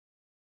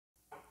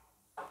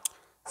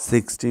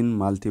16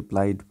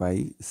 multiplied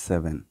by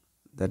 7,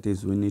 that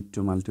is we need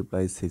to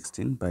multiply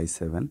 16 by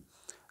 7.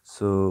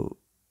 So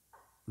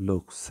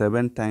look,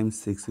 7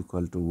 times 6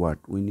 equal to what?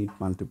 We need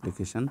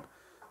multiplication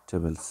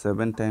table.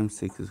 7 times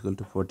 6 is equal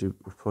to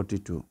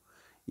 42.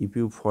 If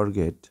you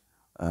forget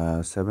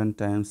 7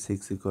 times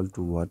 6 equal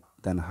to what,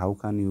 then how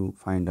can you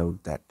find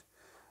out that?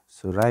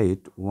 So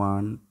write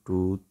 1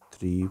 2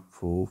 3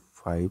 4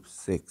 5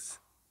 6.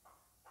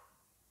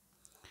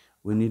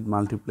 We need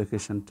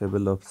multiplication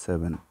table of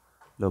 7.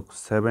 Look,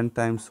 7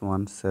 times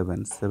 1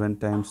 7, 7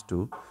 times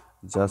 2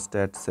 just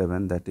add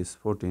 7, that is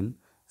 14.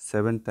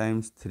 7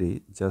 times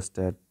 3 just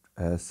add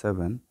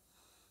 7,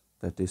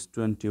 that is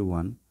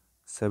 21.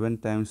 7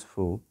 times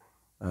 4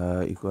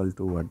 equal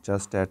to what?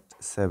 Just add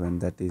 7,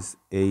 that is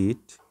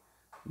 8.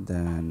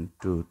 Then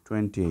to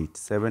 28.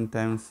 7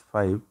 times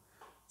 5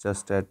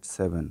 just add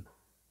 7,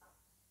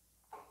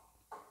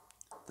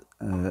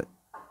 uh,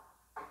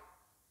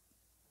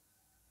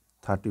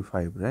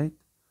 35, right?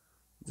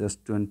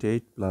 Just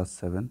 28 plus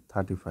 7,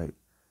 35.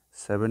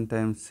 7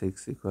 times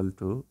 6 equal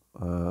to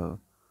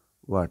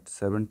what?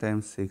 7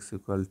 times 6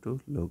 equal to,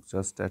 look,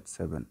 just at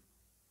 7,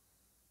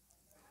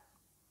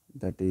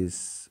 that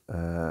is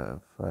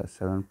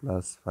 7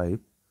 plus 5,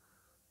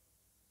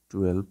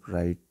 12,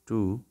 write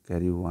 2,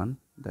 carry 1,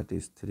 that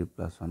is 3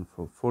 plus 1,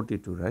 4,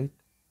 42, right?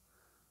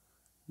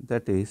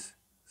 That is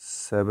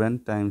 7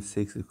 times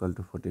 6 equal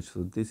to 42.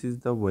 So this is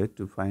the way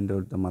to find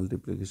out the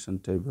multiplication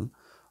table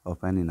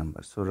of any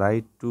number. So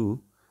write 2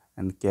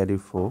 and carry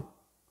 4.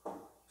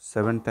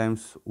 7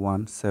 times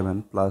 1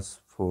 7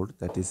 plus 4,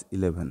 that is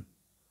 11.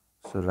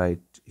 So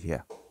write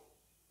here.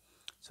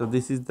 So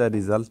this is the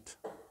result.